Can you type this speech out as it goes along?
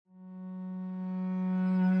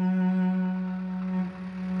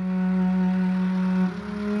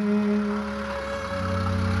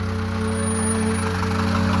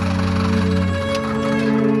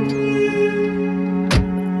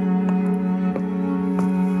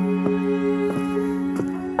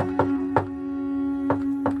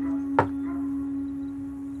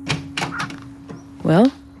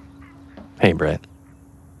Britt.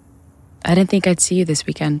 I didn't think I'd see you this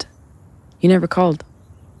weekend. You never called.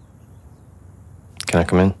 Can I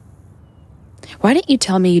come in? Why didn't you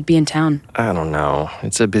tell me you'd be in town? I don't know.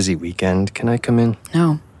 It's a busy weekend. Can I come in?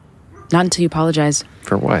 No. Not until you apologize.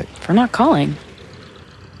 For what? For not calling.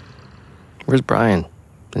 Where's Brian?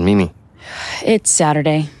 And Mimi? It's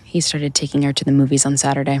Saturday. He started taking her to the movies on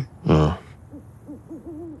Saturday.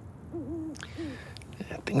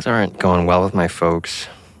 Things aren't going well with my folks.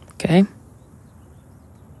 Okay.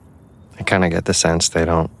 I kind of get the sense they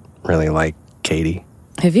don't really like Katie.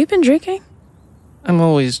 Have you been drinking? I'm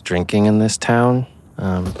always drinking in this town.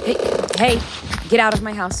 Hey, get out of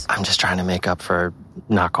my house. I'm just trying to make up for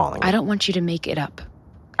not calling. I don't want you to make it up.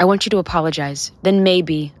 I want you to apologize. Then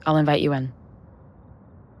maybe I'll invite you in.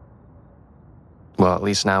 Well, at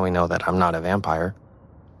least now we know that I'm not a vampire.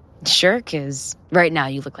 Sure, because right now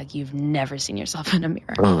you look like you've never seen yourself in a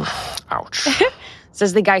mirror. Ouch.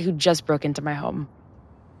 Says the guy who just broke into my home.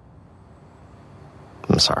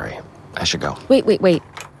 I'm sorry. I should go. Wait.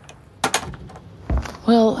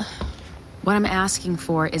 Well, what I'm asking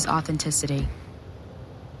for is authenticity.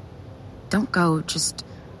 Don't go, just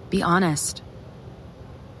be honest.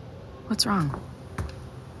 What's wrong?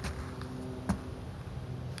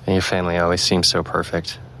 And your family always seems so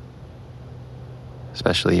perfect.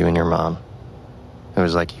 Especially you and your mom. It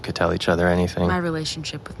was like you could tell each other anything. My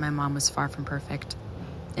relationship with my mom was far from perfect.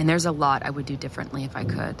 And there's a lot I would do differently if I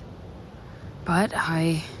could. But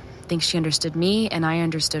I think she understood me and I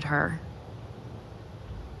understood her.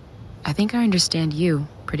 I think I understand you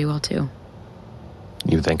pretty well, too.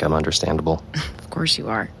 You think I'm understandable? Of course you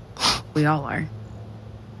are. We all are.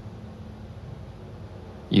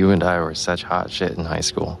 You and I were such hot shit in high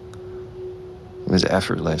school. It was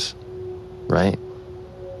effortless, right?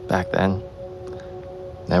 Back then.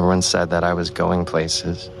 Everyone said that I was going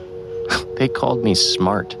places. They called me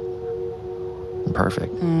smart. And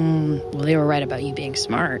perfect. Well, they were right about you being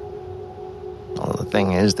smart. Well, the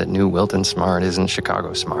thing is that New Wilton smart isn't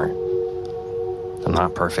Chicago smart. I'm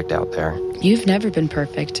not perfect out there. You've never been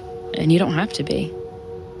perfect, and you don't have to be.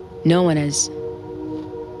 No one is.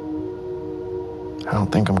 I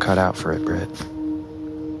don't think I'm cut out for it, Britt.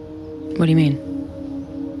 What do you mean?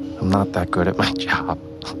 I'm not that good at my job.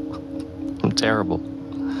 I'm terrible.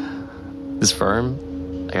 This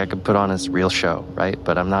firm, I could put on a real show, right?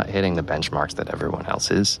 But I'm not hitting the benchmarks that everyone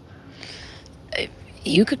else is.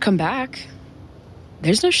 You could come back.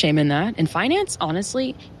 There's no shame in that. In finance,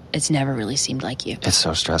 honestly, it's never really seemed like you. It's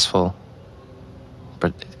so stressful.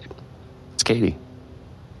 But it's Katie.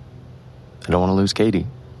 I don't want to lose Katie.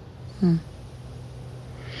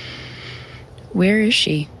 Where is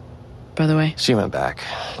she, by the way? She went back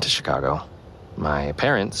to Chicago. My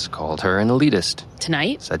parents called her an elitist.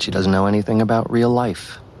 Tonight? Said she doesn't know anything about real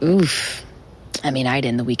life. Oof. I mean, I'd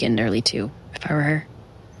end the weekend early, too, if I were her.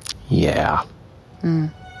 Yeah.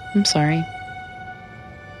 I'm sorry.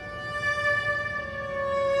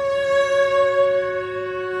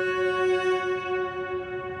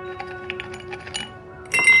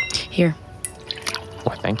 Here.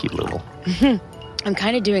 Well, thank you, Loodle. I'm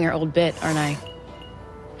kind of doing our old bit, aren't I?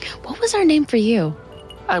 What was our name for you?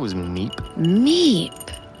 I was Meep.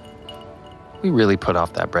 Meep. We really put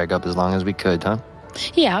off that breakup as long as we could, huh?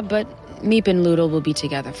 Yeah, but Meep and Loodle will be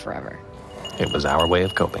together forever. It was our way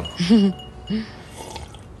of coping.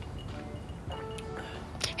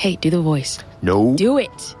 Hey, do the voice. No. Do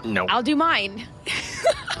it. No. I'll do mine.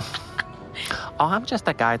 Oh, I'm just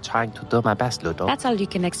a guy trying to do my best, Loodle. That's all you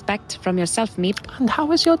can expect from yourself, Meep. And how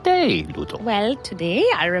was your day, Loodle? Well, today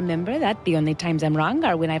I remember that the only times I'm wrong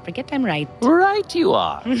are when I forget I'm right. Right you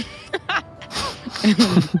are.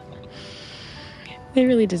 They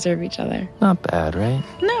really deserve each other. Not bad, right?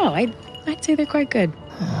 No, I'd say they're quite good.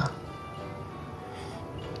 Yeah.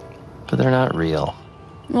 But they're not real.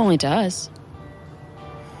 Only to us.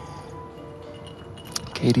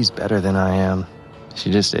 Katie's better than I am.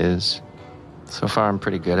 She just is. So far, I'm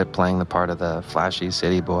pretty good at playing the part of the flashy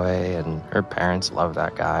city boy, and her parents love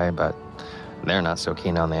that guy, but they're not so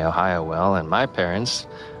keen on the Ohio well, and my parents,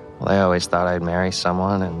 well, they always thought I'd marry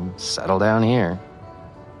someone and settle down here.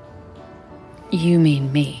 You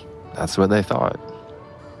mean me? That's what they thought.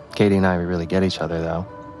 Katie and I, we really get each other, though.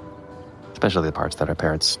 Especially the parts that our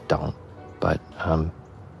parents don't. But, oh,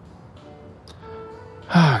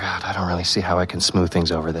 God, I don't really see how I can smooth things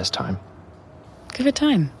over this time. Give it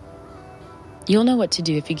time. You'll know what to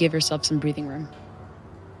do if you give yourself some breathing room.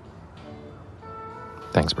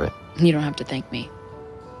 Thanks, Britt. You don't have to thank me.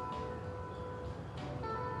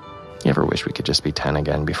 You ever wish we could just be 10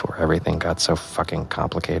 again before everything got so fucking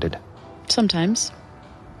complicated? Sometimes.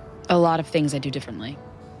 A lot of things I do differently.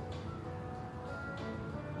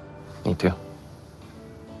 Me too.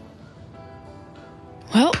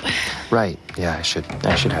 Right. Yeah, I should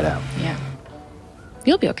head out. Yeah.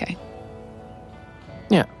 You'll be okay.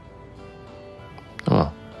 Yeah.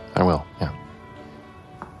 Oh, I will, yeah.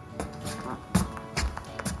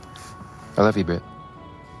 I love you, Britt.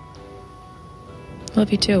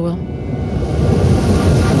 Love you too, Will.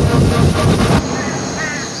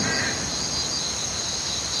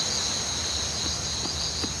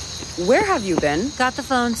 Where have you been? Got the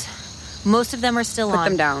phones. Most of them are still on. Put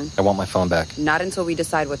them down. I want my phone back. Not until we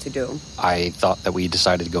decide what to do. I thought that we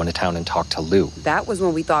decided to go into town and talk to Lou. That was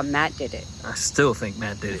when we thought Matt did it. I still think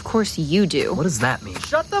Matt did it. Of course you do. What does that mean?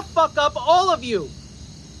 Shut the fuck up, all of you!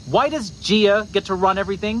 Why does Gia get to run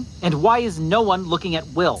everything? And why is no one looking at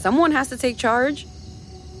Will? Someone has to take charge.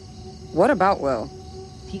 What about Will?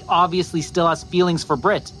 He obviously still has feelings for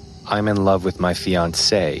Britt. I'm in love with my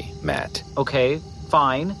fiancée, Matt. Okay,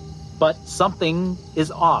 fine. But something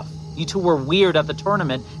is off. You two were weird at the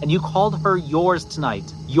tournament, and you called her yours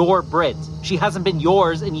tonight. Your Britt. She hasn't been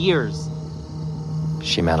yours in years.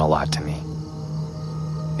 She meant a lot to me.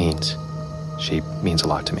 She means a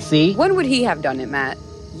lot to me. See? When would he have done it, Matt?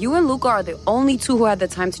 You and Luca are the only two who had the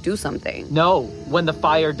time to do something. No, when the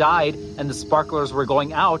fire died and the sparklers were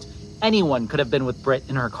going out, anyone could have been with Britt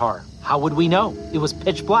in her car. How would we know? It was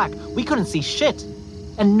pitch black. We couldn't see shit.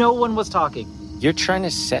 And no one was talking. You're trying to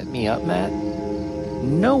set me up, Matt?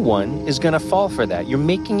 No one is gonna fall for that. You're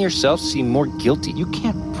making yourself seem more guilty. You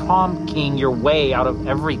can't prom king your way out of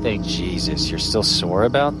everything. Jesus, you're still sore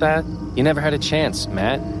about that? You never had a chance,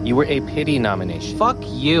 Matt. You were a pity nomination. Fuck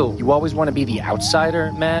you. You always want to be the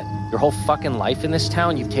outsider, Matt? Your whole fucking life in this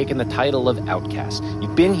town, you've taken the title of outcast.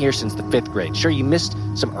 You've been here since the 5th grade. Sure, you missed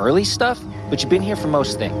some early stuff, but you've been here for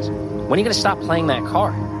most things. When are you gonna stop playing that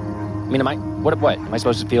card? I mean, what? Am I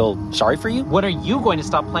supposed to feel sorry for you? When are you going to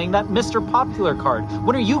stop playing that Mr. Popular card?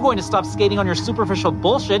 When are you going to stop skating on your superficial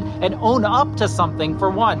bullshit and own up to something for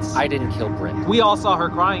once? I didn't kill Britt. We all saw her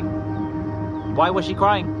crying. Why was she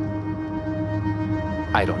crying?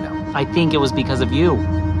 I don't know. I think it was because of you.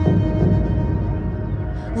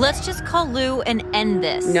 Let's just call Lou and end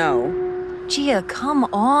this. No. Gia, come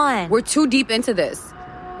on. We're too deep into this.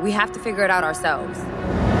 We have to figure it out ourselves.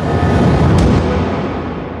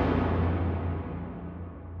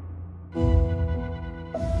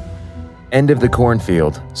 End of the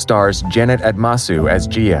Cornfield stars Janet Admasu as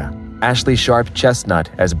Gia, Ashley Sharp Chestnut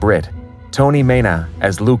as Britt, Tony Mena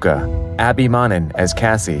as Luca, Abby Manin as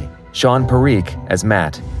Cassie, Sean Parikh as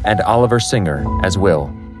Matt, and Oliver Singer as Will.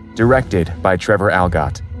 Directed by Trevor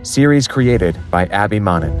Algott. Series created by Abby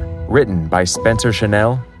Manin. Written by Spencer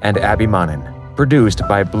Chanel and Abby Manin. Produced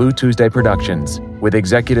by Blue Tuesday Productions with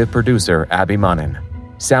executive producer Abby Manin.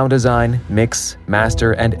 Sound design, mix,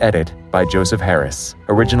 master, and edit by Joseph Harris.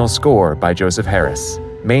 Original score by Joseph Harris.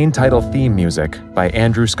 Main title theme music by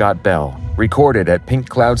Andrew Scott Bell. Recorded at Pink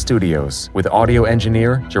Cloud Studios with audio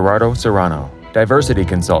engineer Gerardo Serrano. Diversity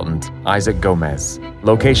consultant Isaac Gomez.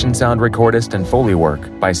 Location sound recordist and Foley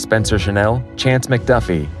work by Spencer Chanel, Chance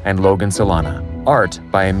McDuffie, and Logan Solana. Art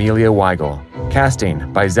by Amelia Weigel.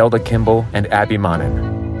 Casting by Zelda Kimball and Abby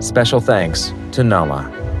Manin. Special thanks to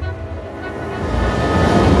Nala.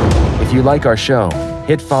 If you like our show,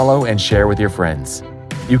 hit follow and share with your friends.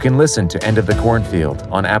 You can listen to End of the Cornfield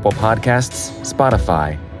on Apple Podcasts,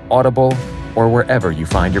 Spotify, Audible, or wherever you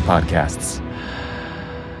find your podcasts.